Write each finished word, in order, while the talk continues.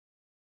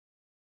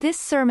This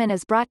sermon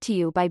is brought to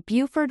you by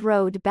Buford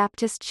Road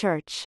Baptist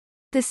Church.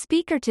 The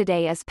speaker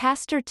today is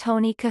Pastor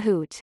Tony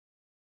Kohout.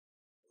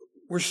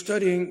 We're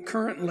studying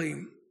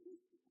currently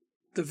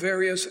the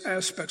various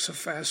aspects of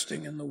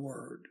fasting in the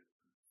Word.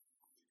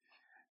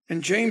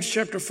 In James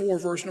chapter 4,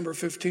 verse number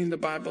 15, the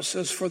Bible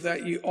says, "For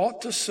that ye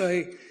ought to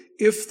say,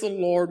 if the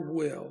Lord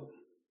will,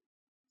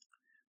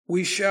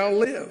 we shall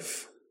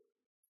live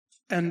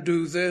and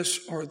do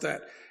this or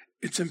that."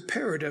 It's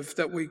imperative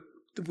that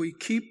we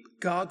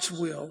keep God's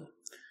will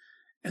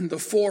in the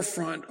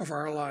forefront of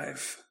our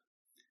life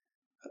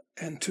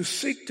and to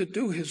seek to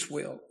do His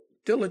will,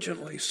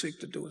 diligently seek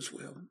to do His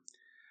will.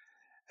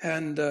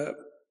 And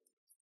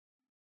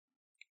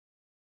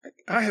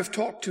I have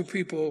talked to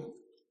people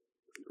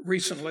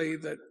recently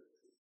that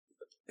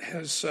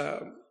has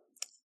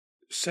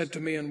said to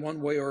me in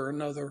one way or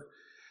another,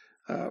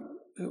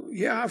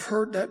 yeah, I've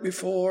heard that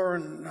before,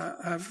 and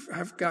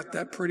I've got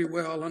that pretty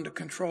well under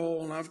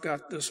control, and I've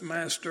got this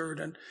mastered,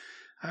 and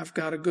I've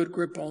got a good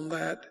grip on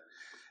that.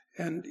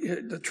 And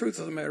the truth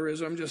of the matter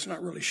is, I'm just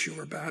not really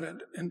sure about it,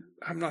 and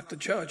I'm not the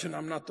judge, and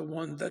I'm not the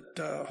one that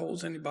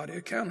holds anybody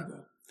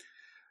accountable.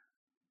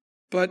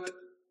 But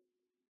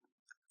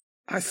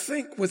I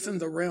think within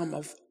the realm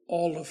of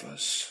all of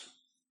us,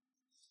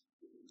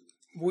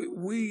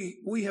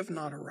 we have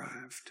not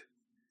arrived.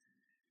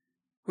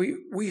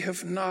 We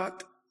have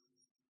not.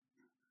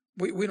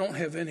 We don't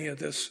have any of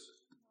this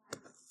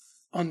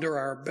under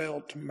our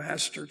belt,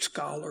 mastered,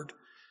 scholared.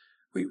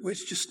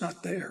 It's just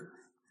not there.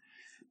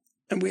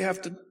 And we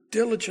have to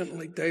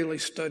diligently daily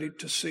study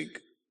to seek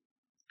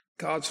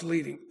God's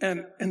leading.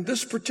 And in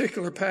this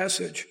particular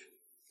passage,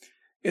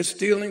 it's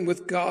dealing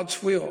with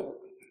God's will.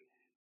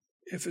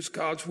 If it's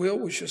God's will,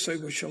 we should say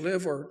we shall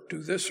live or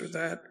do this or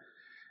that.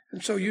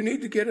 And so you need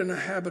to get in a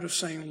habit of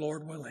saying,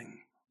 Lord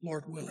willing,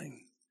 Lord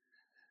willing.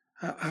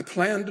 I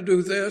plan to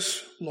do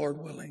this, Lord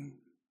willing.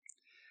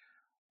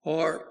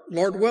 Or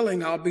Lord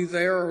willing, I'll be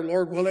there, or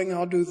Lord willing,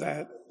 I'll do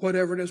that,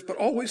 whatever it is. But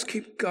always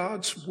keep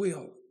God's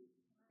will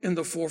in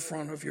the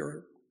forefront of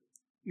your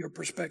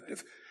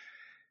perspective.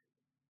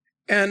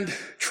 And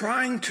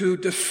trying to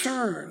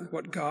discern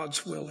what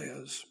God's will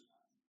is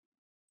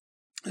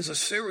a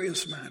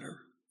serious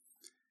matter.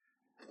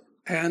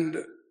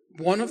 And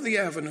one of the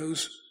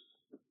avenues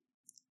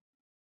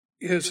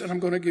is, and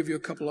I'm going to give you a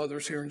couple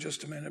others here in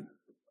just a minute,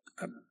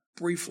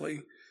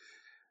 briefly,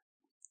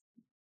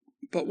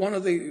 but one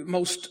of the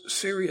most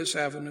serious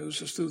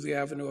avenues is through the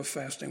avenue of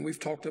fasting. We've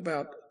talked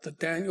about the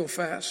Daniel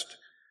fast,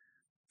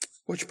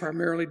 which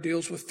primarily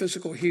deals with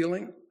physical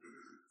healing,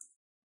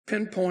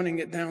 pinpointing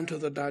it down to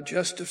the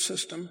digestive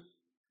system.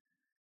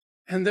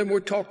 And then we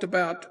talked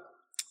about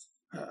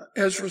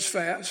Ezra's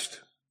fast,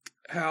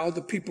 how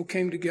the people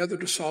came together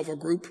to solve a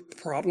group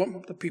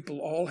problem. The people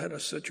all had a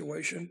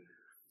situation.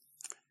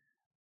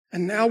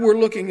 And now we're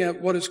looking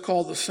at what is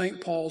called the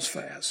St. Paul's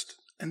fast.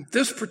 And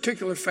this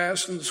particular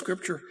fast in the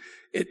scripture,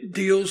 it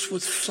deals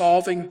with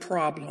solving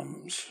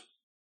problems.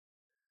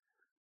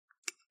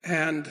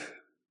 And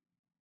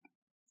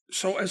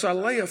so as I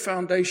lay a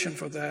foundation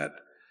for that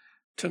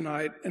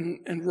tonight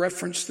and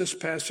reference this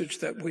passage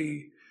that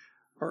we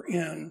are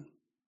in,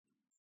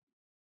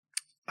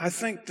 I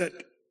think that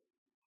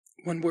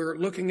when we're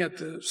looking at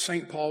the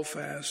St. Paul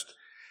fast,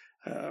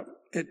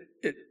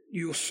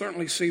 you'll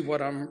certainly see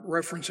what I'm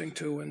referencing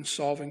to in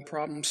solving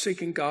problems,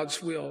 seeking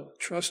God's will,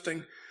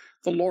 trusting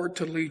the Lord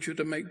to lead you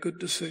to make good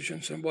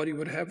decisions and what He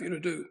would have you to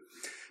do.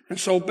 And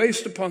so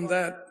based upon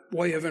that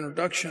way of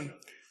introduction,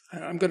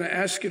 I'm going to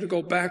ask you to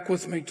go back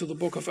with me to the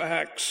book of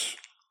Acts.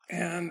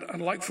 And I'd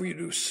like for you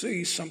to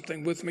see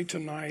something with me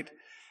tonight.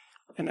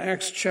 In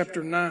Acts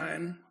chapter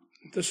 9,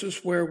 this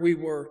is where we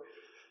were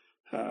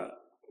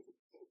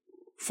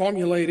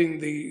formulating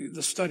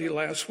the study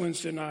last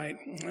Wednesday night.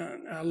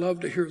 I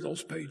love to hear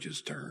those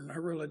pages turn. I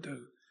really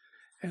do.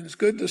 And it's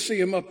good to see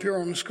them up here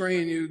on the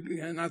screen.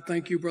 And I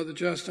thank you, Brother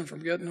Justin, for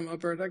getting them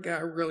up there. That guy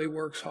really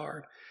works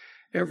hard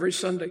every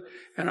Sunday.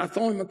 And I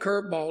throw him a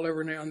curveball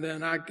every now and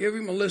then. I give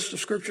him a list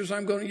of scriptures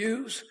I'm going to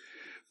use.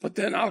 But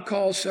then I'll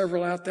call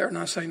several out there and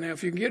I say, now,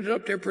 if you can get it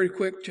up there pretty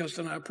quick,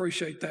 Justin, I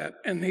appreciate that.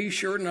 And he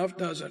sure enough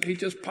does it. He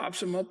just pops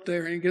them up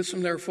there and he gets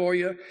them there for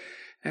you.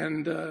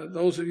 And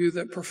those of you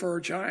that prefer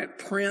giant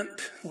print,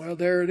 well,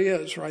 there it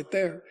is right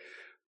there.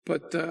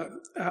 But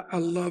I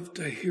love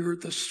to hear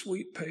the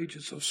sweet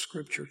pages of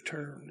Scripture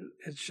turn.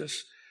 It's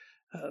just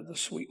the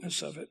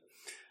sweetness of it.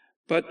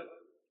 But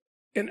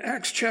in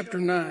Acts chapter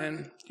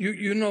 9,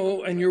 you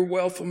know, and you're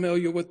well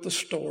familiar with the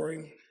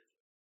story.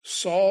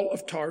 Saul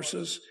of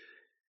Tarsus,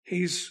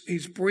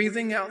 he's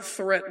breathing out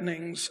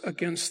threatenings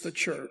against the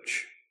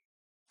church.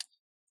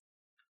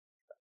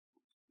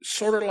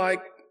 Sort of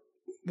like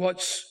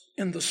what's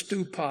in the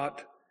stew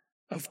pot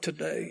of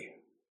today.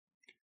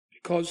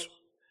 Because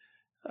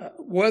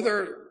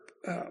whether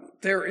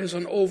there is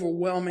an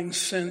overwhelming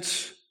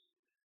sense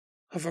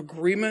of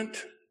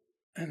agreement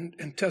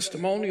and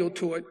testimonial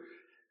to it,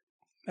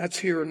 that's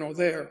here nor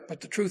there.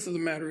 But the truth of the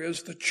matter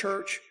is the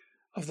church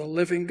of the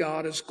living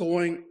God is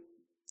going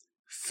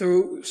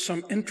through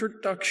some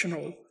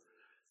introductional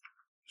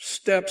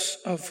steps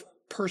of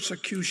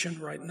persecution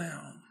right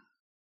now.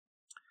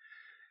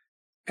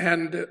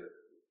 And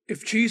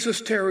if Jesus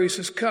tarries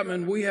his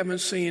coming, we haven't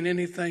seen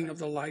anything of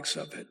the likes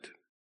of it.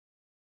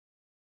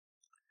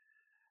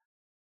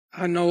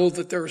 I know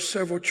that there are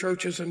several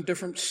churches in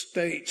different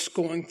states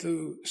going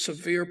through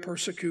severe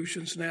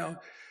persecutions now.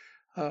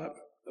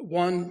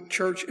 One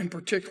church in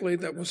particular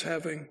that was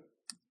having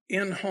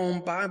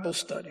in-home Bible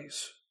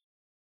studies.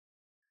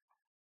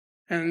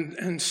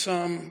 And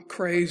some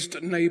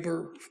crazed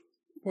neighbor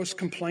was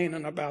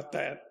complaining about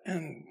that.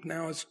 And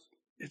now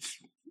it's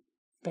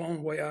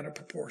blown way out of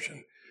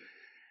proportion.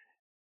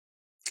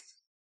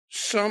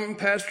 Some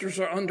pastors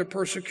are under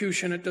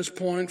persecution at this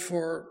point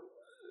for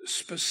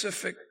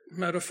specific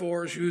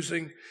metaphors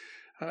using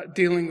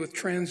dealing with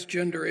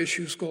transgender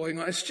issues going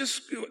on.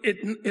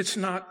 It's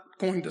not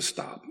going to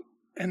stop.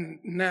 And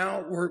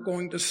now we're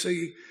going to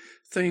see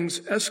things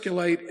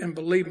escalate. And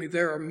believe me,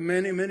 there are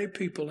many, many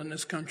people in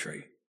this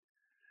country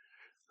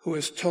who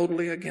is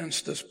totally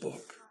against this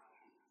book.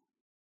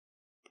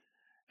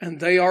 And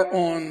they are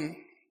on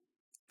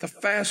the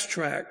fast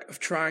track of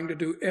trying to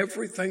do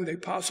everything they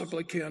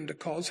possibly can to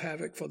cause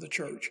havoc for the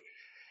church.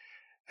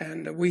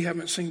 And we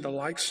haven't seen the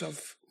likes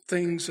of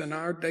things in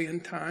our day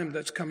and time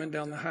that's coming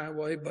down the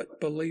highway, but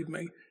believe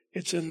me,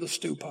 it's in the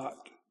stew pot.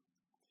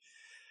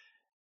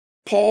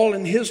 Paul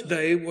in his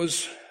day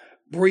was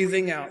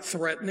breathing out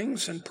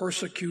threatenings and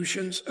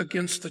persecutions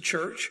against the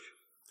church.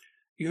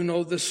 You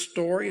know this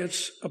story.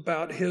 It's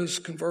about his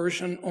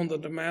conversion on the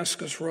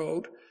Damascus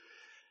Road.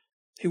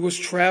 He was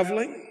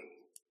traveling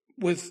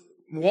with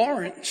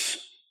warrants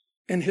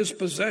in his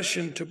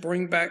possession to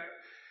bring back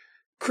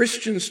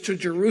Christians to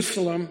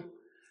Jerusalem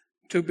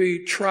to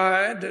be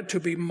tried, to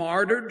be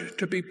martyred,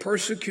 to be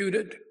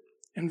persecuted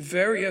in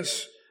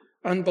various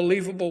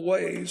unbelievable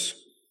ways.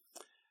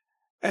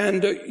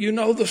 And you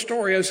know the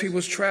story. As he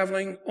was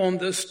traveling on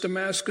this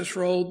Damascus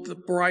road, the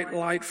bright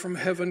light from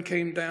heaven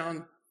came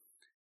down,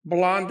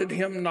 blinded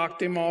him,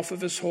 knocked him off of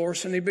his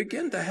horse, and he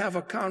began to have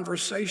a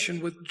conversation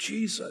with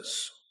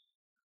Jesus.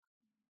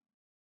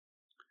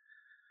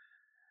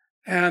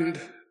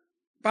 And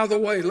by the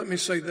way, let me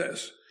say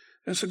this.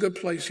 It's a good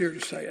place here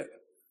to say it.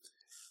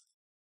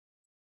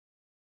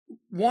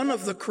 One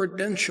of the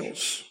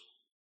credentials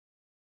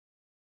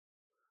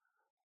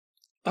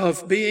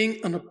of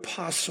being an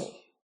apostle,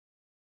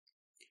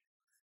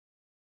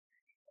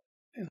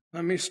 and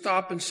let me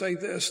stop and say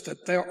this,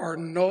 that there are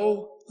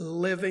no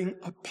living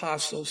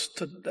apostles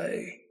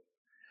today.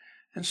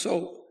 And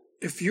so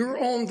if you're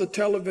on the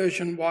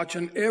television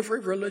watching every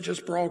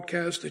religious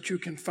broadcast that you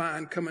can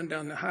find coming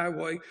down the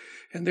highway,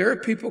 and there are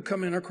people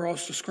coming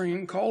across the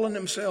screen calling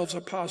themselves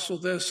apostle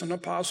this and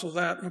apostle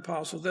that and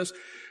apostle this,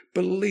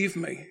 believe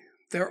me,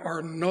 there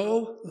are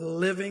no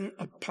living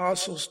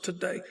apostles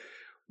today.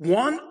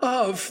 One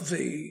of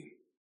the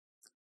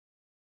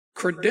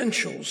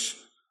credentials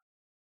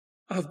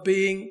of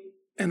being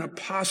an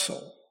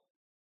apostle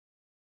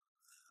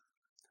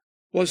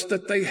was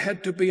that they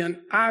had to be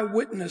an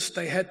eyewitness.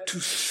 They had to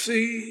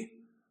see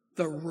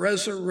the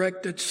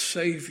resurrected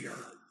Savior.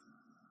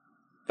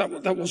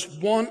 That was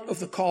one of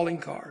the calling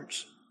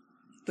cards.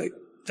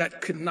 That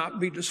could not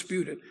be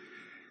disputed.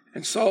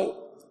 And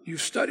so you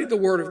study the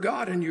Word of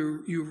God and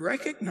you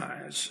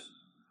recognize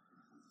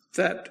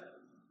that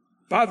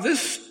by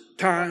this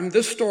time,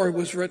 this story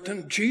was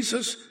written,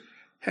 Jesus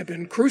had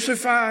been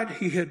crucified,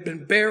 he had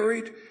been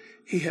buried,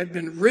 he had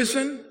been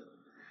risen.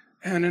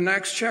 And in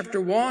Acts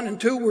chapter 1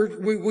 and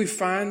 2, we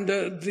find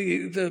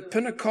the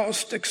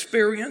Pentecost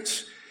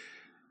experience.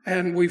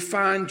 And we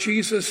find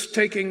Jesus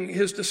taking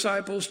his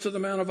disciples to the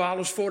Mount of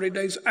Olives 40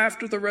 days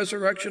after the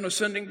resurrection,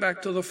 ascending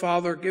back to the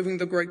Father, giving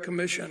the Great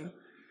Commission.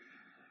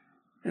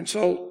 And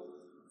so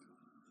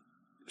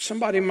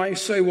somebody might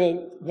say,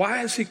 well,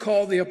 why is he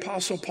called the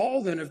Apostle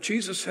Paul then? If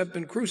Jesus had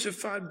been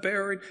crucified,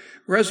 buried,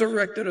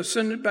 resurrected,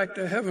 ascended back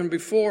to heaven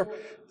before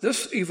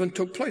this even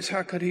took place,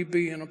 how could he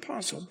be an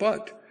apostle?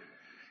 But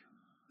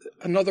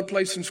another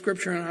place in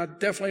Scripture, and I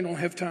definitely don't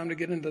have time to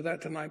get into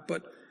that tonight,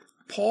 but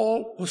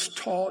Paul was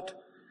taught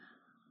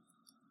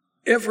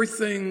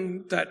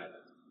everything that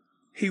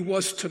he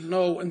was to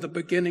know in the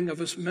beginning of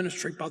his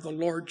ministry by the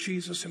Lord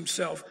Jesus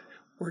himself,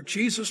 where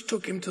Jesus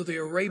took him to the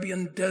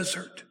Arabian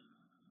desert.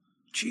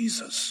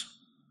 Jesus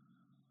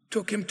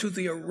took him to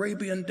the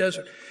Arabian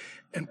desert.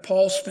 And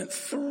Paul spent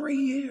 3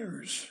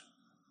 years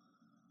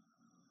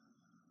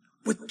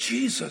with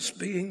Jesus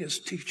being his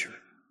teacher.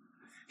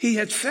 He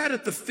had sat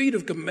at the feet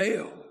of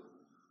Gamaliel,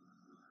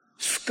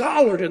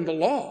 scholared in the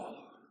law.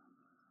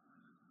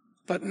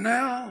 But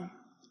now,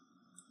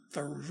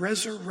 the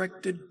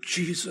resurrected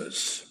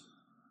Jesus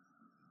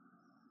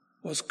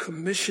was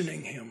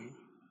commissioning him,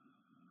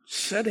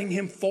 setting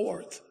him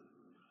forth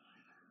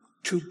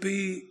to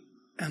be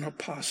an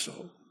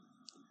apostle.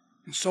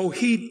 And so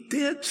he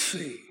did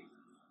see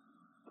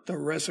the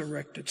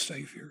resurrected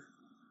Savior.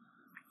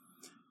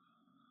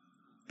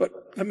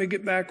 But let me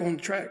get back on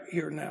track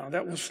here now.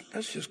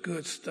 That's just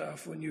good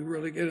stuff when you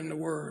really get in the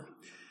Word.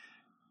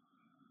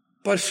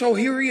 But so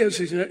here he is.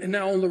 He's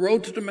now on the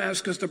road to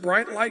Damascus. The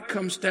bright light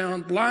comes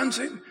down, blinds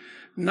him,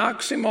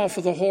 knocks him off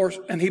of the horse,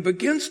 and he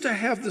begins to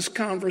have this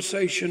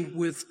conversation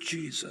with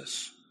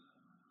Jesus.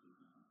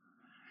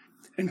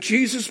 And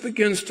Jesus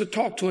begins to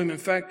talk to him. In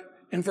fact,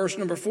 in verse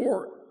number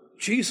 4,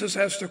 Jesus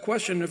asks the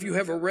question, if you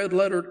have a red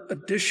letter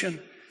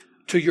addition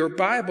to your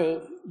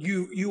Bible,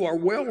 you are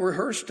well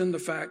rehearsed in the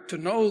fact to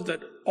know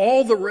that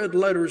all the red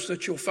letters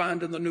that you'll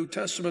find in the New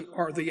Testament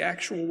are the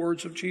actual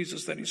words of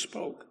Jesus that he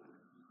spoke.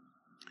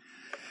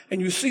 And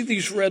you see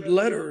these red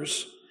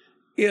letters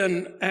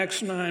in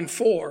Acts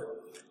 9:4.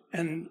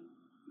 And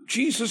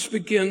Jesus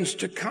begins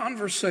to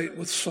conversate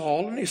with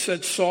Saul. And he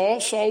said, Saul,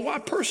 Saul, why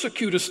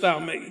persecutest thou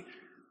me?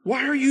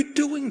 Why are you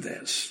doing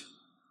this?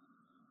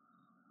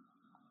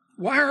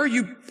 Why are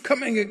you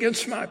coming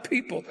against my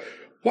people?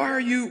 Why are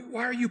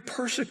you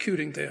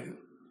persecuting them?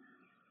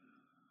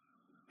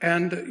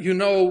 And you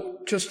know,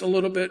 just a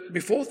little bit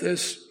before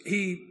this,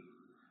 he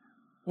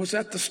was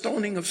at the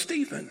stoning of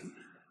Stephen.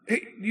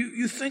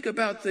 You think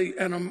about the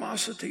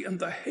animosity and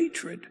the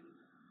hatred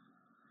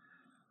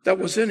that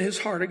was in his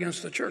heart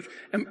against the church.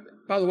 And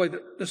by the way,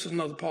 this is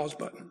another pause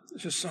button.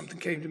 It's just something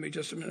came to me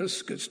just a minute. This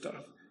is good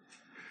stuff.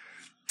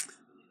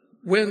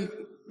 When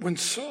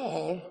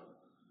Saul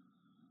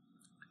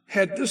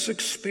had this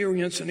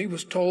experience and he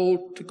was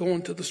told to go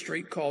into the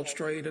street called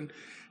Straight, and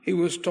he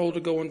was told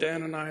to go into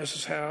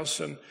Ananias' house,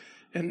 and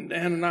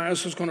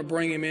Ananias was going to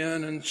bring him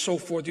in and so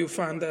forth. You'll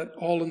find that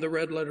all in the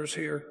red letters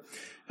here.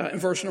 In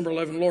verse number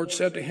 11, the Lord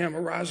said to him,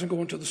 arise and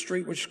go into the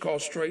street which is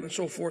called Straight, and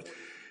so forth.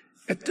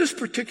 At this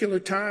particular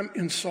time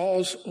in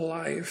Saul's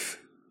life,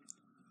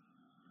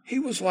 he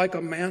was like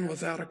a man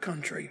without a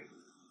country.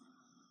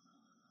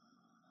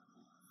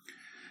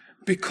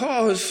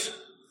 Because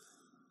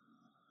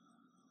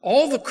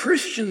all the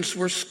Christians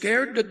were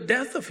scared to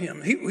death of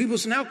him. He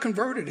was now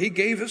converted. He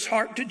gave his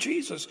heart to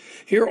Jesus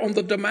here on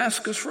the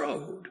Damascus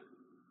Road.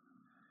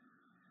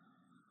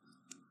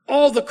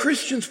 All the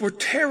Christians were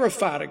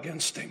terrified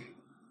against him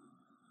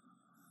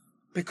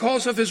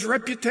because of his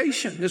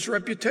reputation. His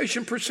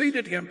reputation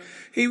preceded him.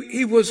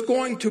 He was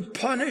going to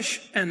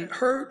punish and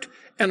hurt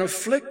and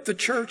afflict the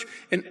church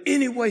in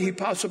any way he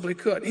possibly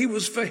could. He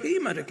was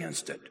vehement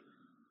against it.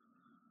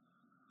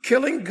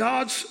 Killing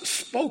God's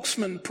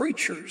spokesmen,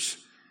 preachers,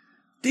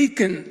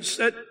 deacons,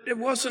 that it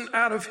wasn't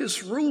out of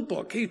his rule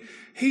book. He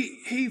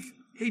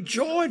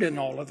joyed in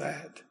all of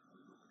that.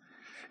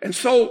 And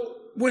so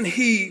when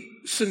he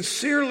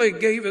sincerely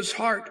gave his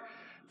heart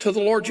to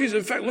the Lord Jesus,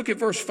 in fact, look at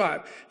verse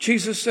 5.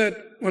 Jesus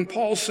said, when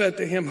Paul said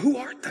to him, who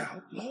art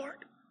thou,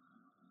 Lord?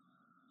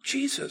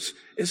 Jesus,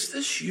 is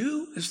this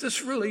you? Is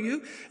this really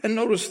you? And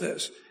notice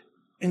this.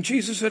 And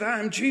Jesus said, I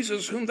am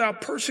Jesus whom thou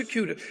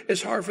persecuted.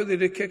 It's hard for thee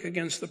to kick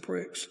against the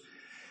pricks.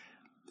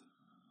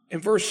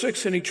 In verse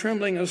 6, and he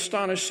trembling and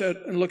astonished said,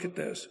 and look at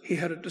this, he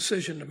had a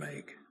decision to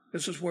make.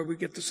 This is where we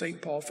get the St.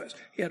 Paul fest.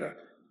 He had a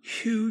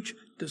huge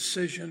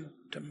decision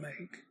to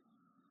make.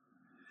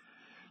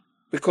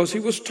 Because he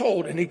was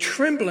told, and he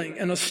trembling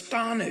and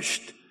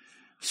astonished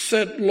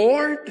said,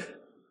 Lord,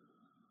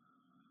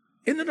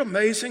 isn't it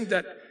amazing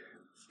that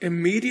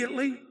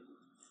immediately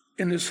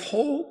in his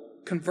whole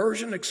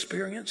conversion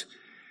experience,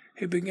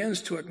 he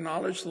begins to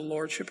acknowledge the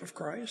lordship of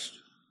Christ?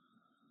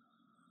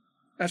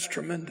 That's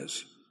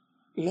tremendous.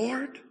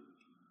 Lord?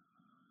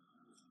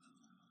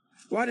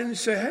 Why didn't he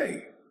say,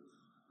 hey,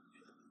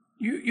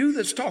 you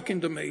that's talking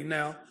to me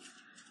now,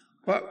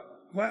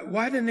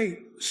 why didn't he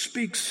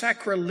speak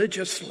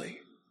sacrilegiously?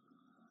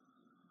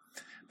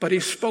 But he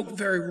spoke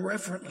very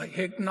reverently.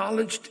 He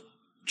acknowledged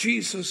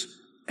Jesus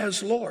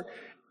as Lord.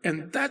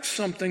 And that's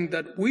something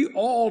that we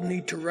all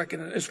need to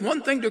recognize. It's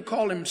one thing to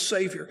call him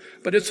Savior,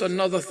 but it's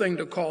another thing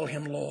to call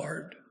him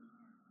Lord.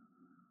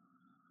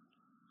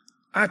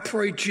 I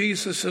pray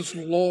Jesus is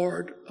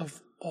Lord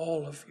of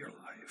all of your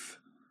life.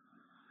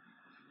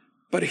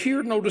 But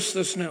here, notice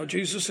this now.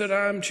 Jesus said,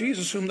 I am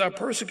Jesus whom thou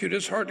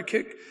persecutest. It's hard to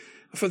kick,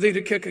 for thee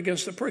to kick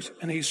against the pricks.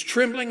 And he's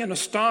trembling and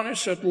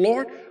astonished, said,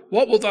 Lord,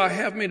 what wilt thou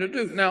have me to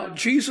do? Now,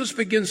 Jesus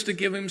begins to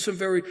give him some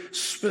very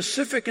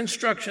specific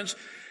instructions.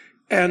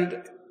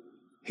 And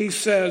he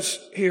says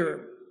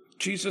here,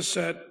 Jesus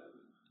said,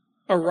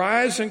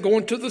 arise and go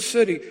into the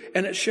city,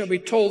 and it shall be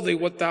told thee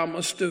what thou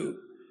must do.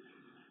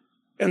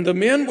 And the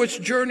men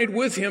which journeyed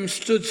with him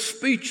stood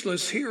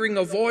speechless, hearing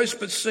a voice,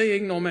 but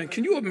seeing no man.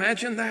 Can you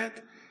imagine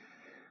that?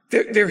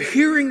 They're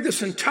hearing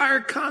this entire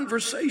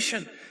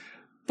conversation,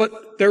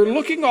 but they're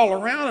looking all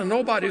around and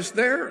nobody's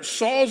there.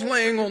 Saul's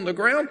laying on the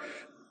ground.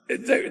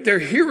 They're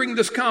hearing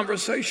this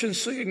conversation,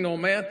 seeing no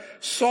man.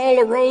 Saul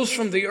arose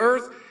from the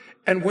earth,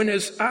 and when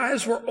his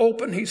eyes were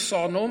open, he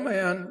saw no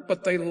man,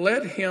 but they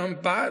led him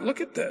by,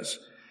 look at this,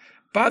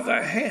 by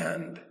the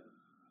hand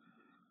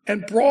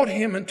and brought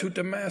him into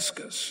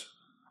Damascus.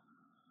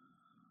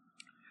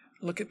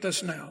 Look at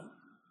this now.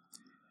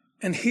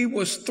 And he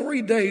was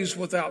 3 days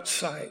without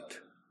sight.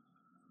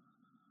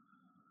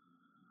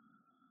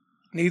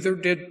 Neither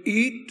did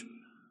eat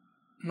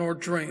nor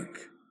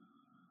drink.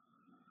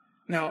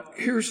 Now,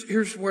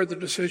 here's where the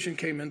decision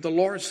came in. The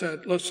Lord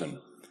said, listen,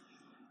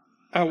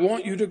 I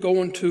want you to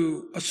go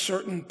into a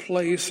certain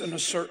place in a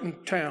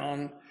certain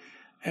town,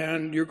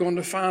 and you're going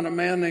to find a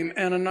man named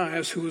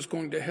Ananias who is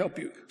going to help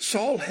you.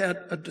 Saul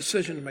had a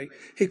decision to make.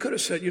 He could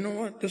have said, you know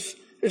what, this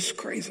is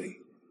crazy.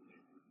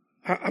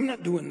 I'm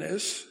not doing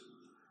this.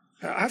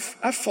 I've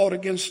fought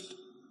against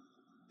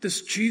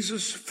this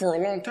Jesus for a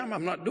long time.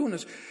 I'm not doing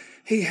this.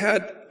 He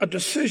had a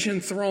decision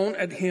thrown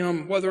at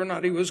him whether or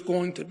not he was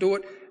going to do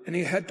it, and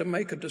he had to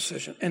make a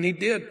decision. And he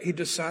did. He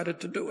decided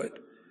to do it.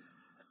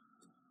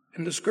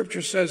 And the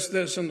scripture says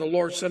this, and the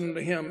Lord said unto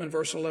him in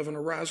verse 11,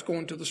 arise, go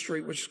into the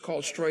street which is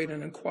called Straight,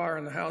 and inquire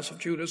in the house of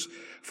Judas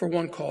for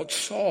one called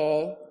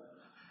Saul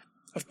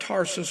of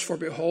Tarsus, for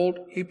behold,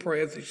 he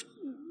prayeth,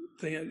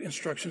 the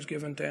instructions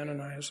given to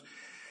Ananias.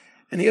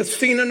 And he hath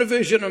seen in a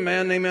vision a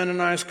man named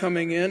Ananias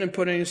coming in and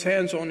putting his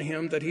hands on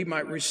him that he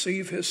might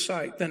receive his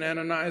sight. Then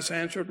Ananias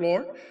answered,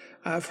 Lord,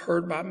 I have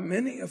heard by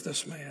many of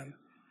this man,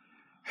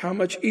 how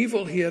much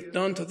evil he hath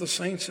done to the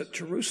saints at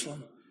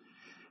Jerusalem.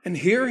 And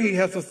here he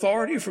hath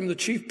authority from the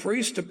chief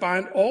priest to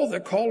bind all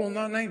that call on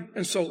thy name.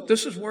 And so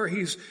this is where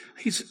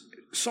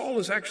Saul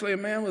is actually a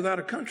man without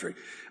a country.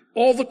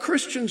 All the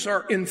Christians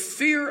are in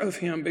fear of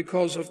him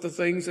because of the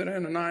things that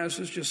Ananias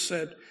has just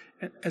said,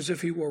 as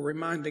if he were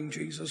reminding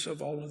Jesus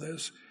of all of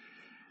this.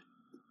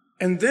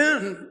 And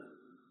then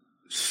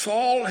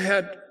Saul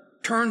had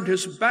turned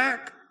his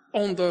back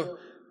on the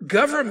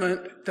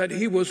government that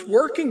he was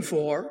working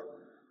for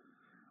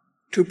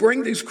to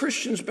bring these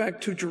Christians back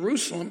to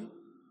Jerusalem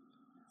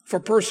for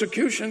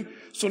persecution.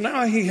 So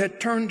now he had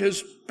turned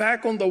his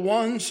back on the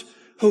ones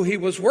who he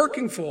was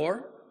working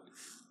for.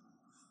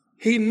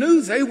 He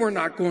knew they were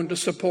not going to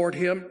support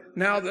him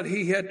now that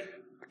he had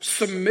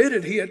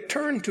submitted, he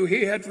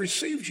had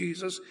received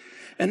Jesus.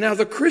 And now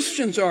the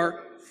Christians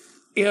are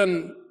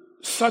in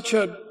such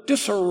a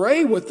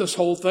disarray with this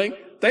whole thing,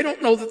 they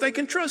don't know that they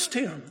can trust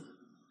him.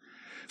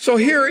 So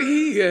here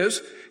he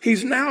is,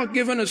 he's now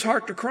given his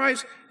heart to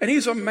Christ, and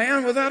he's a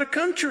man without a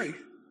country.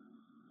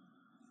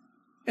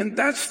 And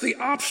that's the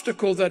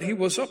obstacle that he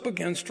was up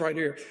against right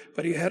here.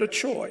 But he had a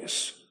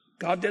choice.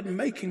 God didn't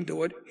make him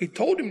do it. He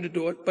told him to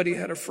do it, but he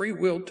had a free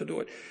will to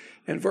do it.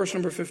 In verse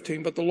number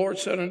 15, but the Lord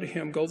said unto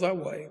him, go thy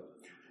way.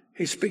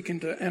 He's speaking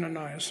to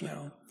Ananias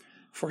now.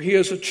 For he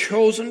is a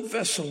chosen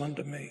vessel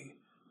unto me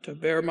to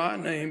bear my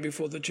name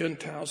before the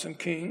Gentiles and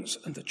kings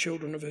and the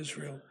children of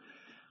Israel.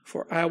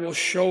 For I will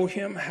show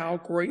him how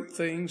great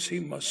things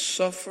he must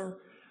suffer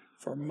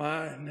for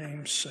my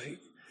name's sake.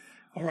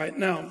 All right,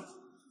 now,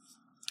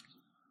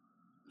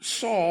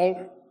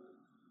 Saul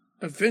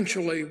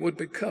eventually would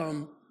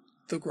become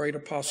the great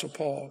Apostle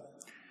Paul.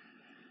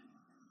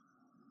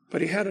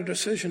 But he had a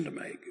decision to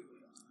make.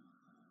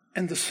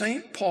 And the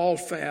St. Paul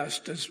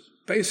fast is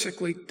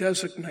basically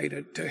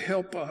designated to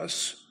help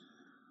us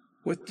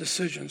with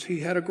decisions.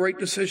 He had a great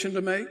decision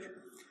to make.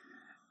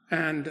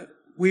 And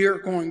we are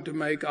going to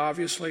make,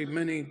 obviously,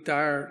 many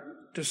dire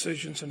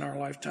decisions in our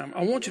lifetime.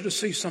 I want you to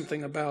see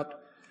something about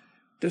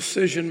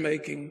decision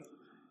making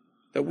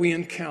that we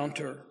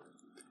encounter.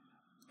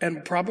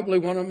 And probably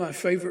one of my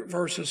favorite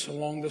verses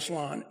along this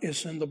line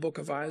is in the book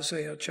of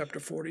Isaiah, chapter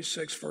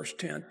 46, verse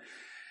 10.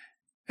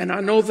 And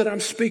I know that I'm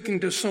speaking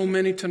to so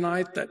many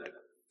tonight that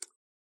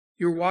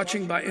you're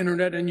watching by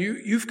internet, and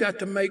you've got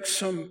to make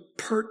some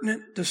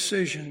pertinent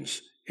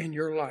decisions in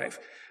your life.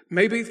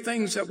 Maybe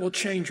things that will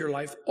change your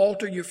life,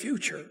 alter your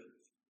future.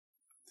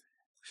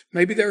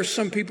 Maybe there are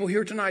some people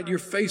here tonight, you're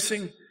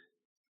facing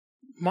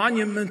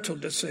monumental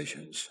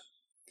decisions.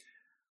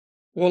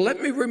 Well,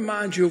 let me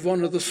remind you of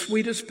one of the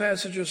sweetest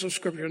passages of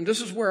Scripture, and this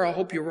is where I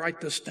hope you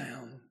write this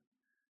down,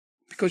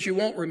 because you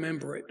won't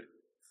remember it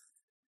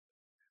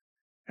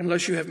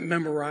unless you have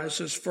memorized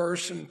this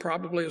verse, and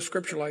probably a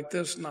scripture like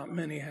this, not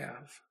many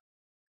have.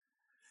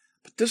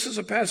 But this is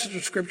a passage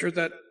of Scripture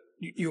that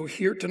you'll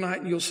hear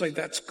tonight and you'll say,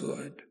 that's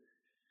good.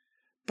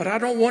 But I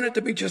don't want it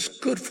to be just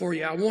good for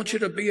you. I want you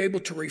to be able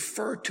to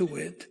refer to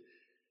it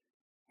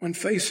when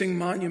facing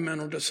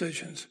monumental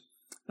decisions.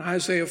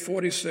 Isaiah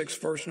 46,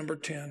 verse number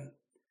 10.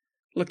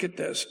 Look at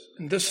this.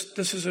 And this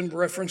is in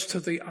reference to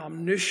the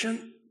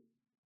omniscient,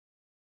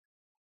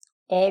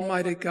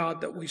 almighty God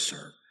that we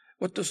serve.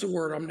 What does the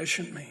word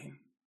omniscient mean?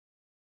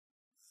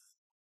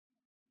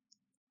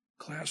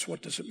 Class,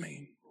 what does it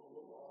mean?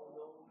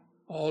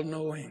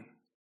 All-knowing.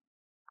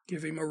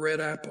 Give him a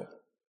red apple.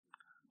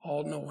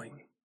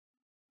 All-knowing.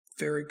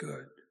 Very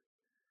good.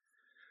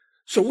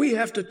 So we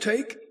have to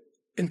take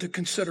into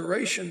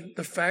consideration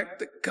the fact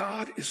that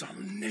God is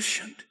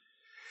omniscient.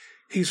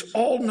 He's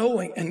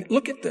all-knowing. And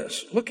look at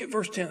this. Look at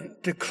verse 10.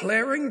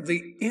 Declaring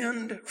the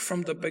end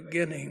from the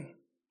beginning.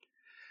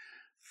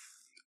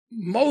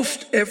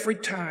 Most every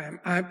time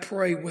I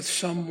pray with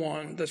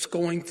someone that's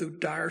going through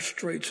dire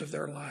straits of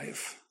their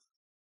life,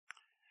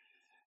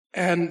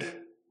 and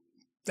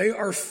they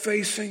are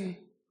facing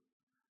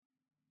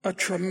a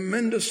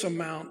tremendous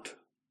amount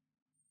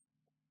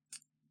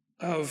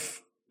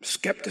of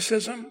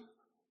skepticism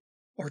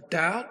or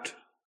doubt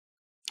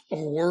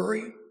or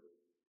worry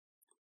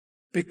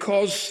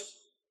because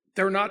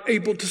they're not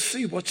able to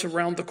see what's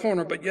around the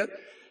corner, but yet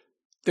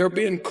they're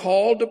being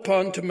called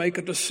upon to make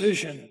a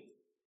decision.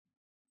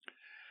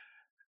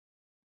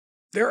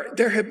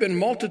 There have been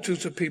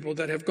multitudes of people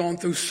that have gone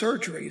through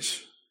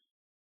surgeries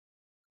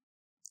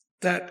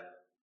that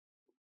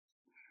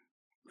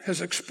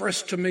has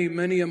expressed to me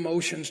many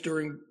emotions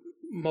during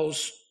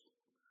most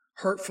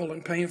hurtful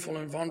and painful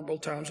and vulnerable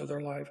times of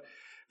their life.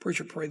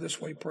 Preacher, pray this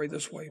way, pray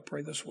this way,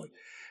 pray this way.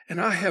 And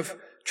I have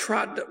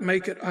tried to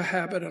make it a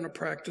habit and a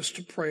practice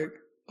to pray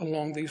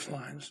along these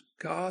lines.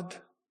 God,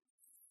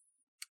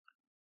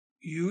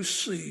 you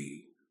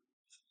see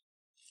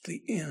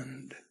the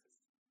end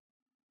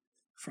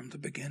from the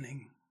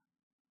beginning.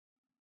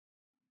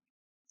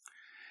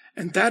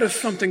 And that is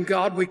something,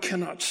 God, we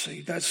cannot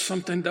see. That's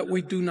something that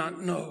we do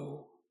not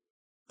know,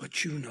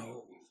 but you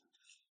know.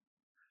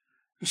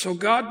 And so,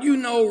 God, you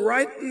know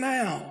right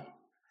now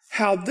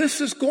how this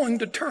is going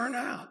to turn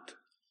out.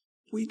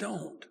 We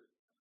don't.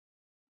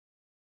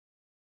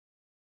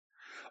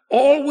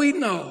 All we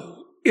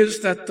know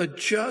is that the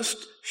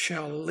just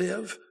shall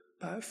live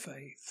by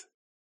faith,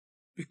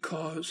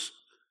 because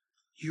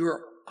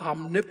you're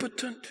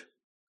omnipotent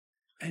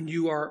and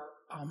you are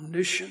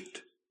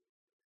omniscient.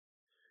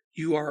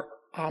 You are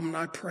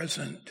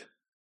omnipresent.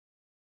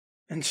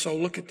 And so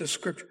look at the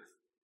scripture.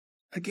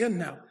 Again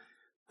now,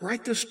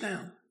 write this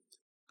down.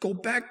 Go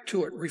back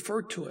to it,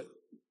 refer to it.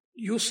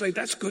 You'll say,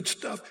 that's good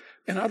stuff.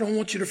 And I don't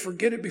want you to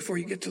forget it before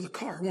you get to the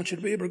car. I want you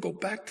to be able to go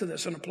back to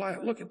this and apply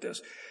it. Look at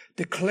this.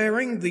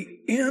 Declaring the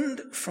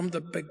end from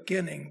the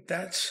beginning.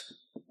 That's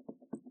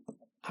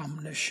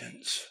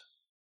omniscience.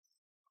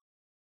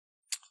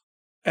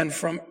 And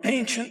from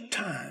ancient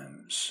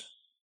times,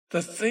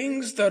 the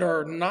things that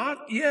are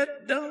not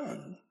yet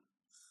done,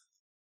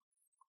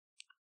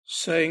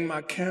 saying,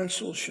 my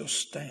counsel shall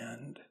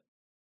stand,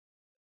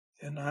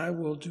 and I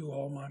will do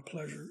all my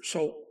pleasure.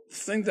 So the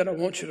thing that I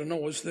want you to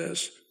know is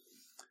this,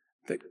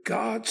 that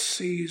God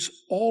sees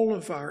all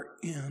of our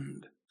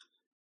end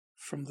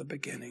from the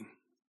beginning.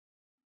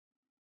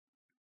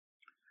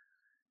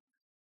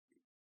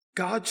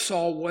 God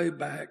saw way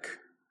back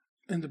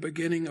in the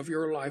beginning of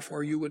your life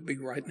where you would be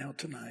right now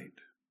tonight.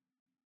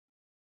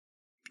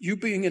 You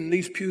being in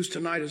these pews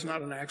tonight is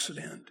not an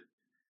accident.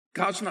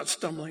 God's not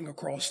stumbling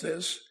across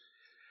this.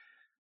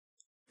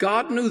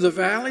 God knew the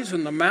valleys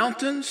and the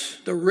mountains,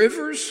 the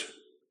rivers,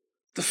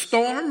 the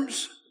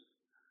storms,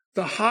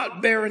 the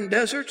hot, barren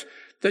deserts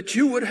that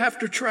you would have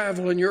to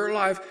travel in your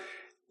life,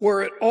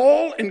 where it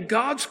all in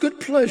God's good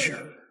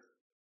pleasure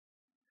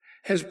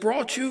has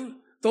brought you.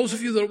 Those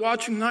of you that are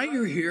watching tonight,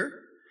 you're here.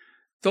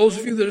 Those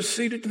of you that are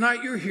seated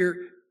tonight, you're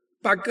here.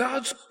 By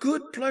God's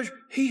good pleasure,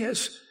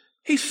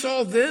 He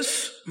saw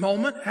this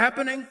moment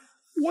happening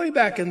way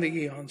back in the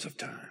eons of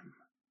time.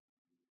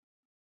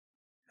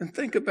 And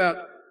think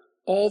about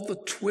all the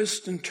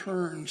twists and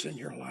turns in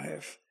your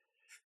life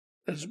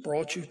that has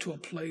brought you to a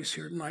place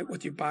here tonight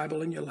with your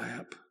Bible in your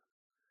lap,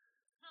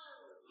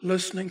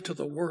 listening to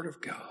the Word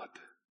of God.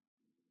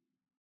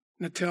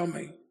 Now tell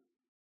me,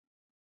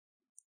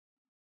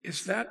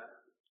 is that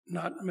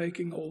not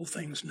making old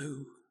things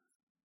new?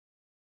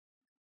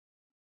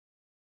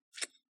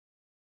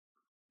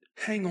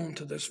 Hang on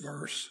to this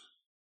verse.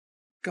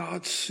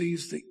 God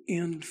sees the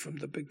end from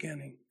the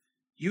beginning.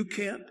 You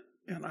can't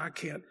and I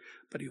can't,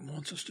 but He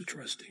wants us to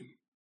trust Him.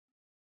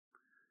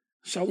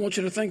 So I want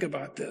you to think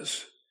about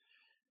this.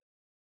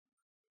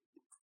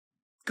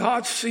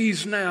 God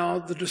sees now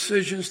the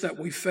decisions that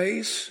we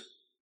face.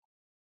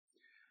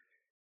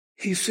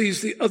 He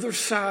sees the other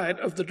side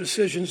of the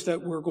decisions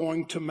that we're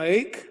going to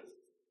make,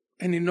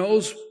 and He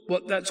knows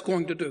what that's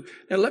going to do.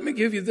 Now, let me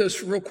give you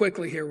this real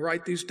quickly here.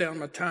 Write these down.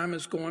 My time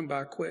is going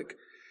by quick.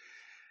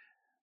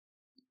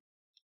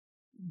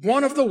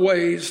 One of the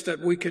ways that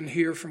we can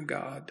hear from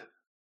God,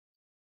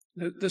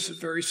 this is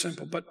very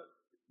simple, but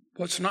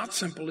what's not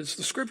simple is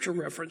the scripture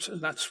reference,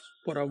 and that's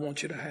what I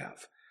want you to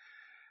have.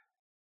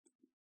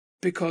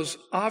 Because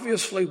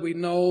obviously we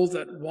know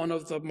that one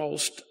of the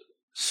most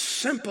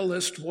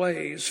simplest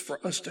ways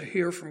for us to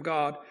hear from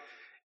God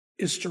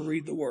is to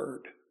read the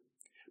Word.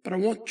 But I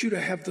want you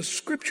to have the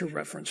scripture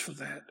reference for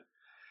that.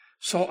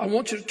 So I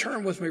want you to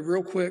turn with me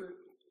real quick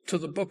to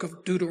the book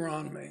of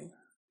Deuteronomy,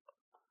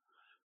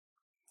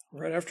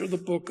 right after the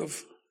book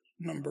of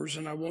Numbers,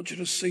 and I want you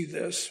to see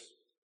this.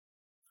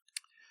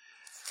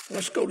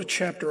 Let's go to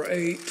chapter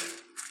 8.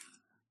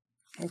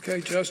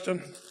 Okay,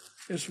 Justin,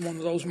 it's one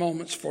of those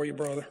moments for you,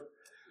 brother.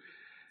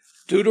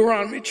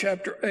 Deuteronomy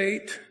chapter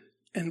 8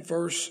 and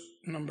verse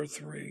number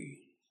 3.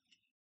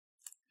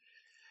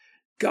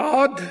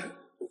 God,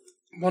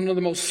 one of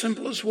the most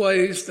simplest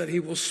ways that He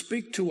will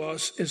speak to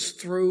us is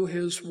through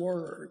His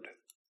Word.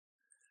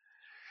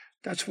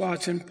 That's why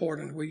it's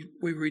important. We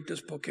read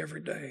this book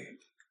every day.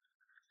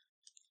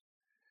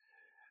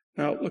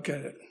 Now, look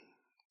at it.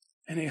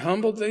 And He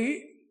humbled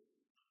thee,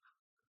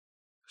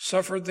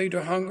 suffered thee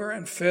to hunger,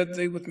 and fed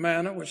thee with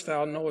manna, which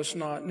thou knowest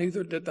not,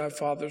 neither did thy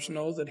fathers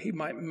know, that He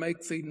might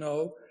make thee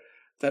know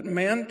that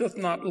man doth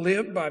not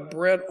live by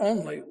bread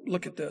only,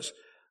 look at this,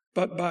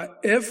 but by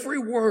every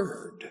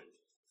word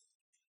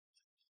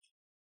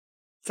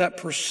that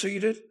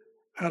proceeded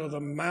out of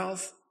the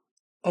mouth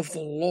of the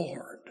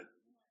Lord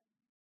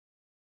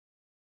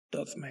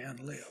doth man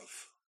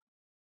live.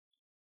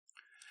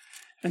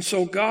 And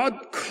so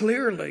God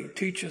clearly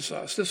teaches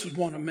us. This is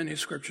one of many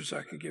scriptures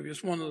I could give you.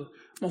 It's one of the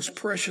most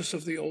precious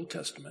of the Old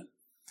Testament.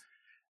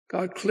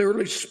 God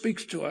clearly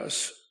speaks to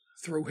us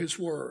through his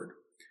word.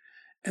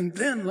 And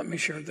then let me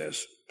share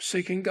this.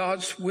 Seeking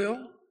God's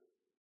will,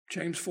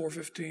 James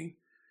 4:15.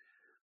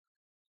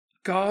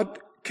 God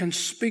can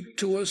speak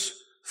to us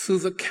through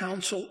the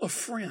counsel of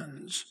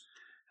friends.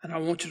 And I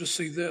want you to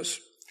see this.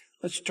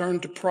 Let's turn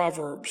to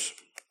Proverbs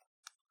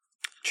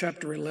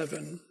chapter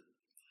 11.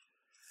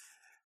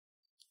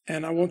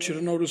 And I want you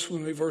to notice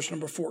with me verse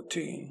number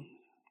 14.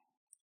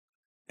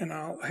 And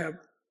I'll have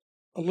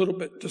a little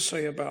bit to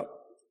say about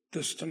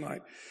this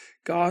tonight.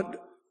 God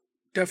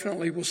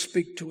definitely will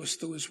speak to us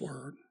through his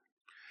word.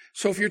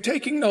 So if you're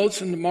taking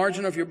notes in the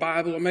margin of your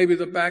Bible, or maybe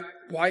the back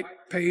white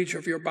page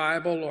of your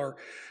Bible, or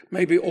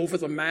maybe over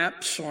the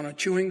maps on a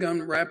chewing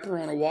gum wrapper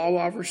on a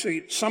Wawa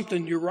receipt,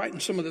 something, you're writing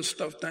some of this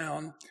stuff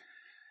down.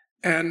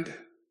 And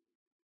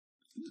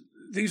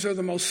these are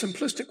the most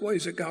simplistic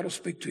ways that God will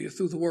speak to you,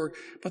 through the word,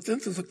 but then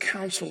through the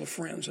counsel of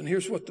friends. And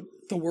here's what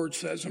the word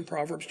says in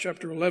Proverbs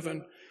chapter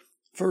 11,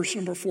 verse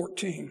number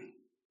 14.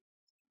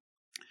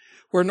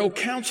 Where no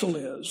counsel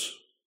is,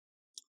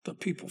 the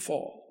people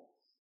fall.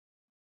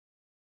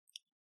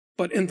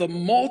 But in the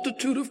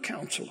multitude of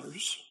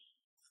counselors,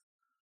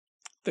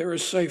 there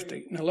is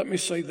safety. Now let me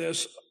say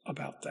this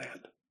about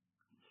that.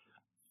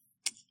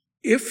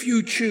 If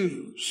you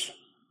choose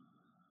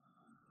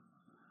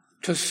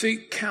to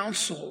seek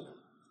counsel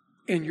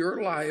in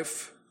your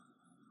life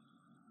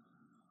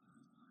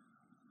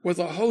with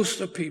a host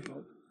of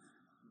people,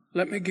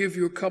 let me give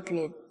you a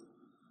couple of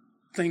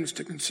things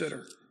to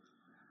consider.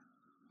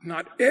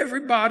 Not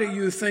everybody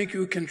you think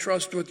you can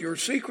trust with your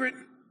secret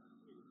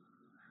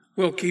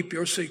will keep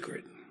your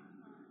secret.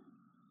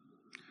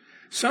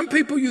 Some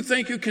people you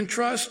think you can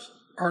trust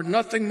are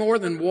nothing more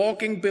than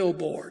walking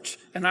billboards.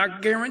 And I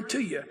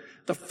guarantee you,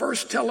 the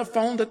first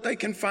telephone that they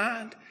can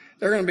find,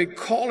 they're going to be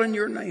calling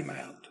your name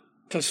out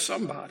to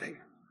somebody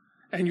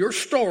and your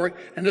story.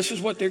 And this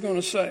is what they're going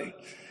to say.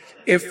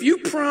 If you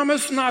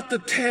promise not to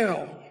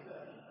tell,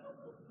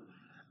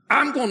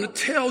 I'm going to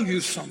tell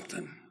you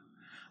something.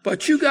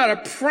 But you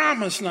got to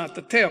promise not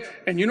to tell.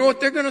 And you know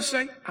what they're going to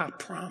say? I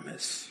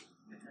promise.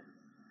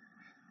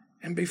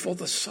 And before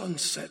the sun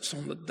sets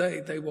on the day,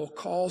 they will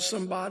call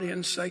somebody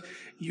and say,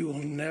 you will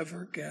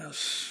never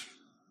guess.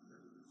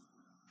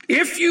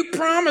 If you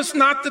promise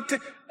not to tell.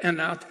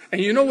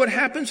 And you know what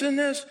happens in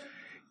this?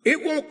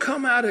 It won't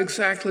come out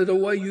exactly the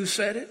way you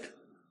said it.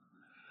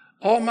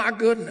 Oh my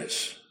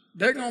goodness.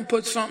 They're going to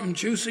put something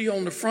juicy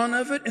on the front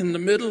of it, in the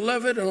middle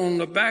of it, and on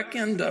the back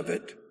end of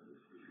it.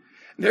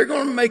 They're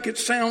going to make it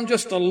sound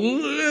just a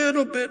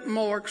little bit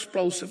more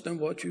explosive than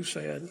what you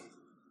said.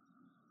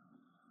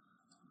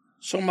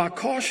 So my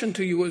caution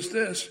to you is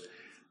this.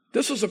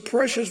 This is a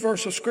precious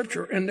verse of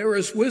scripture, and there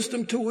is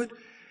wisdom to it.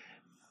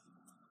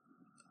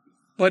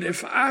 But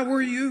if I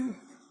were you,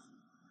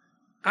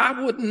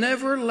 I would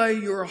never lay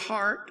your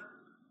heart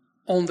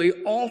on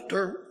the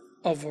altar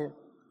of a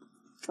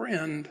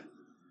friend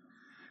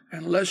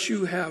unless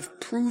you have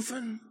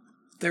proven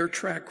their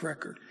track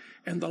record.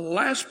 And the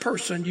last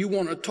person you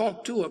want to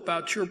talk to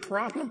about your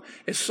problem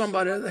is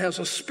somebody that has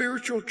a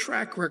spiritual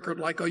track record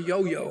like a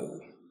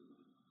yo-yo.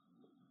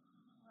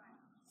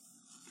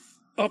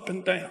 Up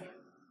and down,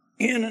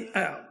 in and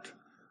out,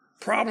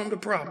 problem to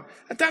problem.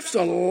 And that's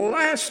the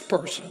last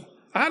person.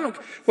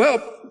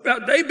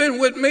 They've been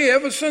with me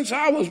ever since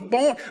I was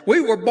born.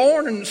 We were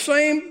born in the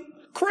same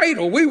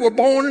cradle. We were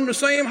born in the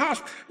same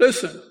hospital.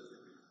 Listen,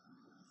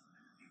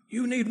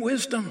 you need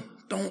wisdom.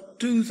 Don't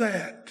do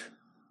that.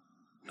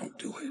 Don't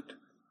do it.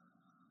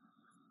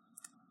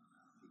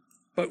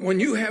 But when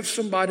you have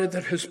somebody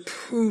that has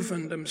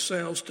proven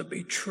themselves to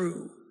be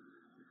true,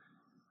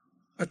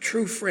 a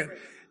true friend,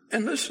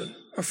 and listen,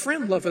 a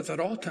friend loveth at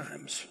all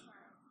times.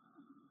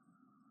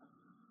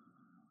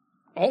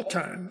 All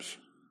times.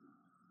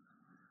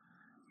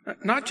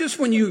 Not just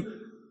when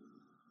you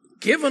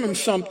giving them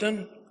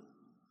something,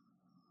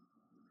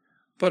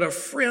 but a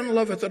friend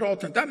loveth at all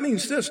times. That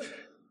means this.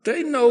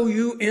 They know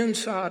you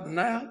inside and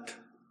out.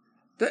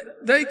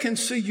 They can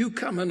see you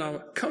coming a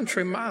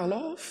country mile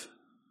off.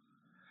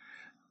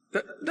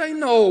 They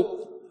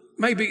know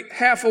maybe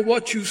half of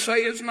what you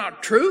say is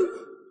not true.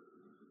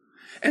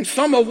 And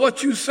some of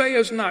what you say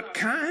is not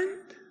kind.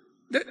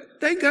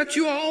 They got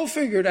you all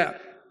figured out.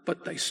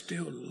 But they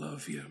still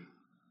love you.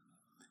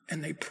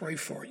 And they pray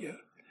for you.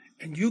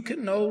 And you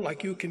can know,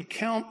 like you can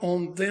count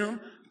on them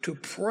to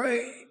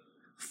pray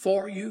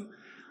for you.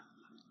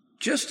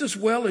 Just as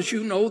well as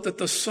you know that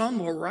the sun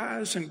will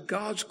rise in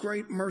God's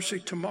great mercy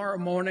tomorrow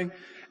morning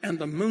and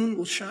the moon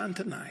will shine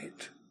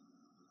tonight.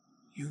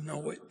 You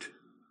know it.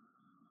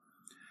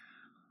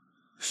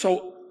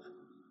 So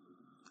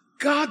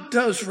God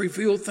does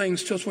reveal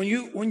things to us. When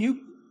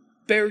you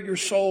bear your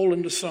soul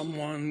into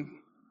someone,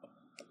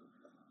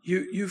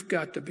 you've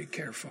got to be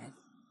careful.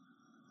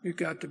 You've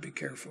got to be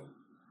careful.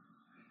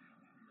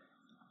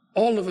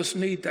 All of us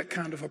need that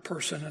kind of a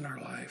person in our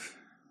life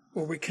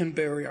where we can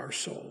bury our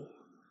soul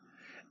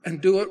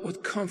and do it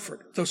with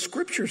comfort. The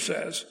scripture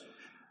says,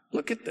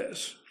 Look at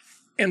this.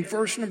 In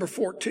verse number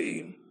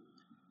 14,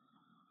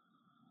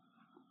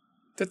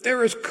 that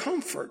there is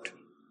comfort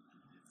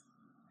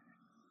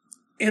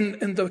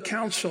in the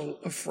counsel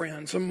of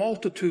friends, a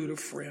multitude of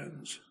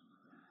friends.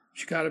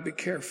 But you got to be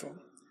careful.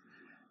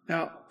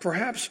 Now,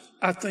 perhaps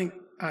I think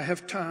I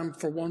have time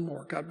for one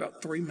more. Got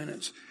about 3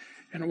 minutes.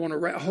 And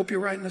I hope you're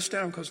writing this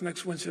down, because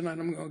next Wednesday night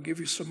I'm going to give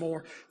you some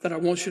more that I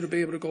want you to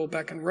be able to go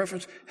back and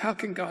reference. How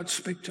can God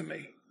speak to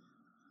me?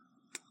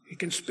 He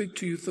can speak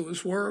to you through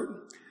His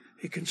Word.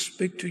 He can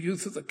speak to you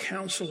through the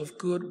counsel of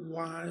good,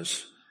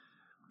 wise,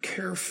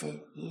 careful,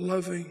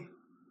 loving,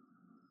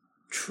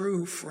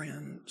 true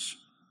friends.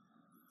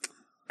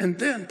 And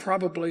then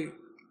probably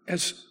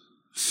as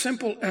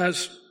simple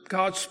as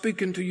God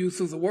speaking to you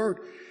through the Word,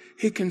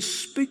 He can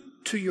speak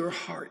to your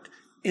heart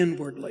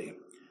inwardly.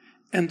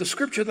 And the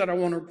scripture that I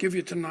want to give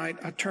you tonight,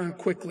 I turn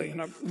quickly,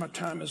 and my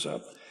time is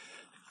up.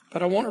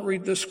 But I want to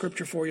read this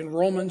scripture for you in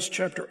Romans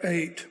chapter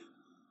 8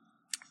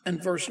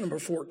 and verse number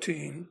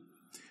 14.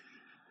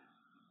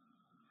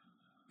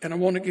 And I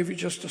want to give you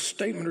just a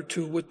statement or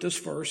two with this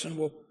verse, and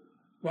we'll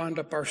wind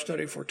up our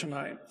study for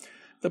tonight.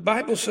 The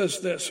Bible says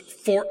this: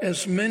 for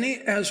as many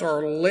as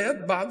are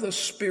led by the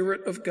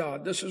Spirit of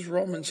God. This is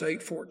Romans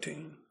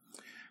 8:14.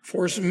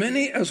 For as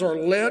many as are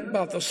led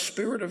by the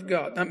Spirit of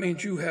God. That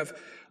means you have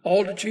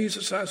all to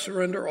Jesus I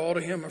surrender, all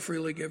to Him I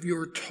freely give. You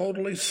are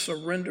totally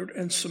surrendered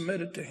and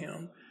submitted to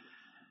Him.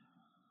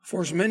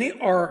 For as many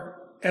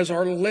as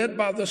are led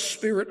by the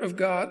Spirit of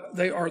God,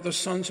 they are the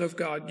sons of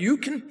God. You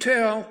can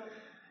tell,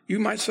 you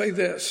might say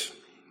this: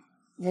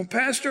 well,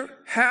 Pastor,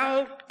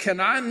 how can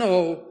I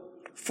know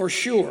for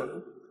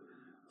sure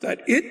that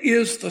it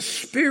is the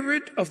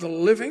Spirit of the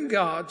living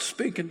God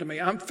speaking to me?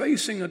 I'm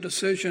facing a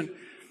decision,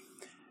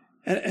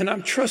 and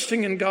I'm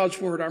trusting in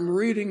God's Word. I'm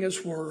reading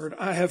His Word.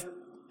 I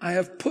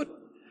have put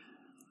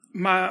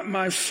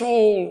my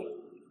soul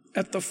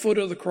at the foot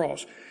of the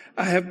cross.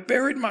 I have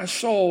buried my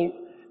soul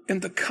in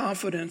the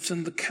confidence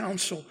and the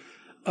counsel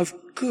of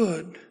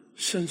good,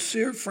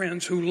 sincere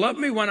friends who love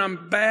me when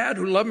I'm bad,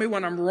 who love me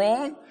when I'm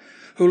wrong,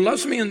 who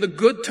loves me in the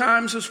good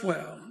times as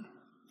well.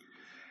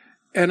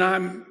 And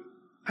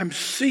I'm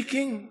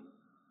seeking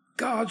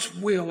God's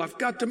will. I've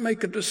got to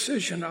make a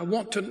decision. I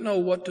want to know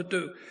what to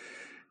do.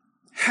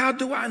 How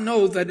do I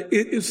know that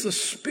it is the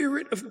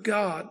Spirit of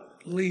God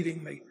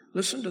leading me?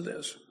 Listen to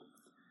this.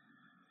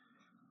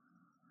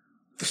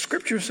 The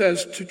scripture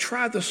says to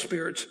try the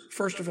spirits,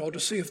 first of all, to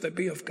see if they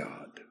be of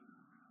God.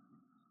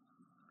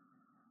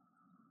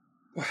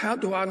 Well, how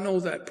do I know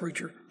that,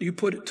 preacher? You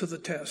put it to the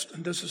test,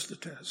 and this is the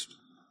test.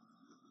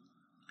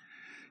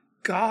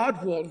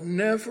 God will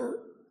never,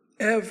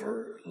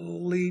 ever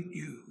lead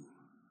you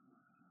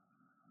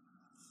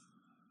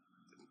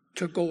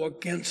to go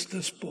against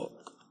this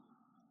book,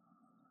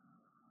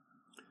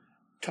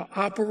 to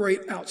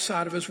operate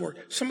outside of His Word.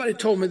 Somebody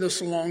told me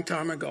this a long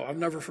time ago. I've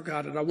never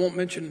forgot it. I won't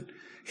mention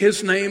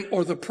his name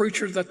or the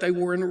preacher that they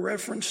were in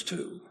reference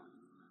to.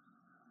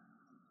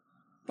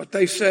 But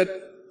they said,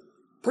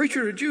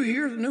 preacher, did you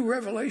hear the new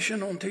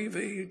revelation on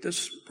TV?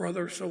 This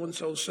brother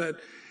so-and-so said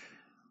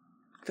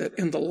that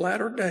in the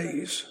latter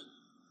days,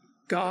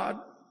 God,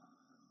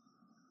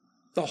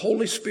 the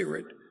Holy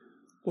Spirit,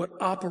 would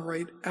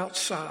operate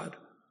outside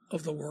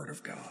of the Word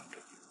of God.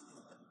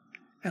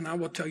 And I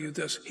will tell you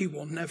this, He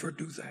will never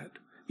do that.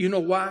 You know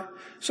why?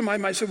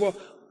 Somebody might say, well,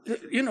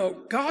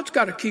 God's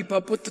got to keep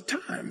up with the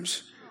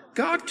times.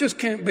 God just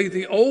can't be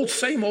the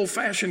same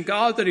old-fashioned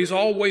God that He's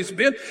always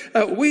been.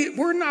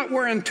 We're not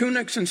wearing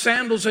tunics and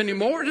sandals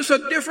anymore. It's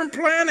a different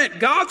planet.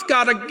 God's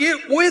got to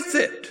get with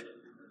it.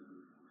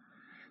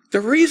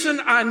 The reason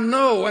I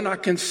know and I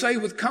can say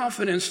with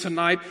confidence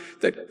tonight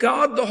that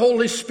God, the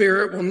Holy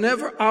Spirit, will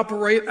never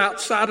operate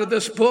outside of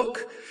this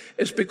book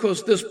is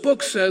because this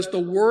book says the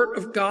Word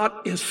of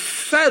God is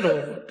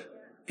settled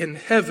in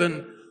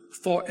heaven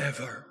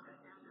forever.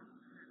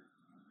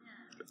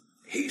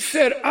 He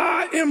said,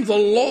 I am the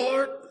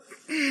Lord.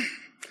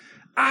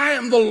 I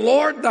am the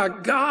Lord thy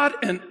God,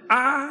 and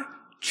I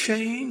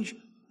change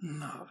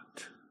not.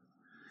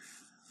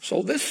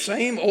 So this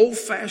same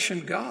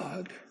old-fashioned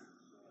God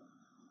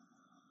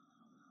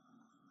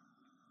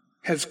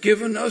has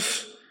given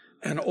us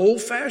an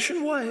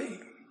old-fashioned way.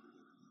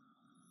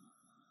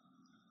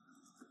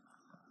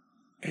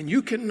 And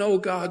you can know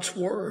God's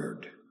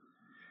Word.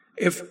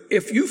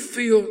 If you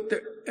feel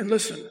that, and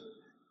listen,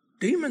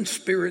 demon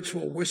spirits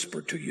will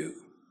whisper to you.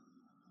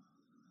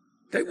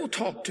 They will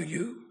talk to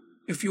you.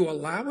 If you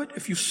allow it,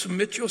 if you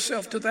submit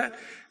yourself to that,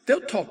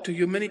 they'll talk to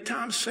you. Many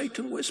times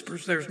Satan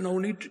whispers, there's no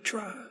need to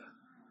try.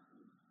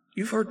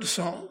 You've heard the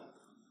song.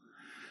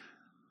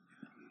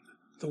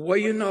 The way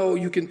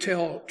you can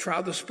tell,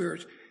 try the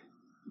spirits,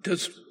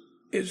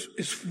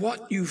 is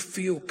what you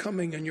feel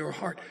coming in your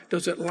heart.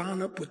 Does it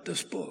line up with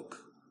this book?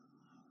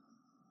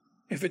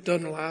 If it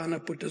doesn't line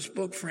up with this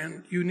book,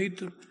 friend, you need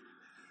to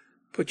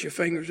put your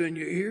fingers in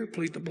your ear,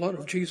 plead the blood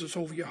of Jesus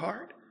over your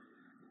heart,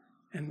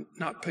 and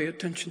not pay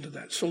attention to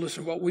that. So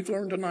listen, what we've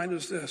learned tonight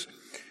is this,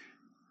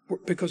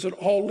 because it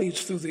all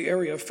leads through the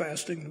area of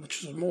fasting,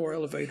 which is a more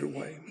elevated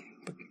way.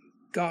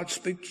 God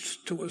speaks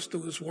to us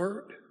through His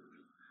Word.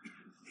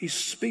 He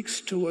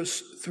speaks to us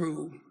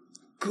through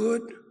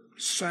good,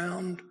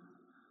 sound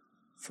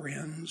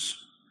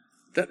friends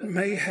that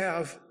may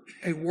have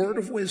a word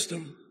of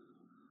wisdom,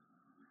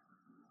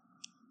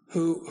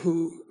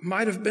 who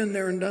might have been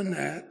there and done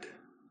that,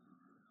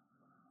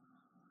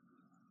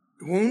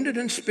 wounded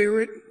in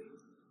spirit,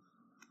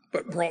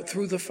 but brought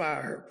through the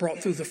fire, brought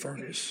through the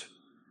furnace.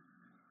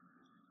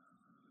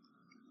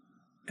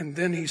 And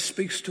then He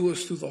speaks to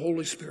us through the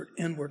Holy Spirit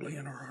inwardly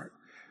in our heart.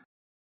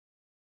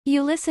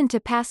 You listen to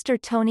Pastor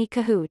Tony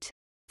Kohout.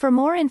 For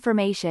more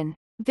information,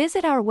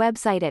 visit our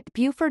website at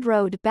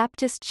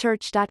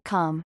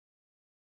BufordRoadBaptistChurch.com.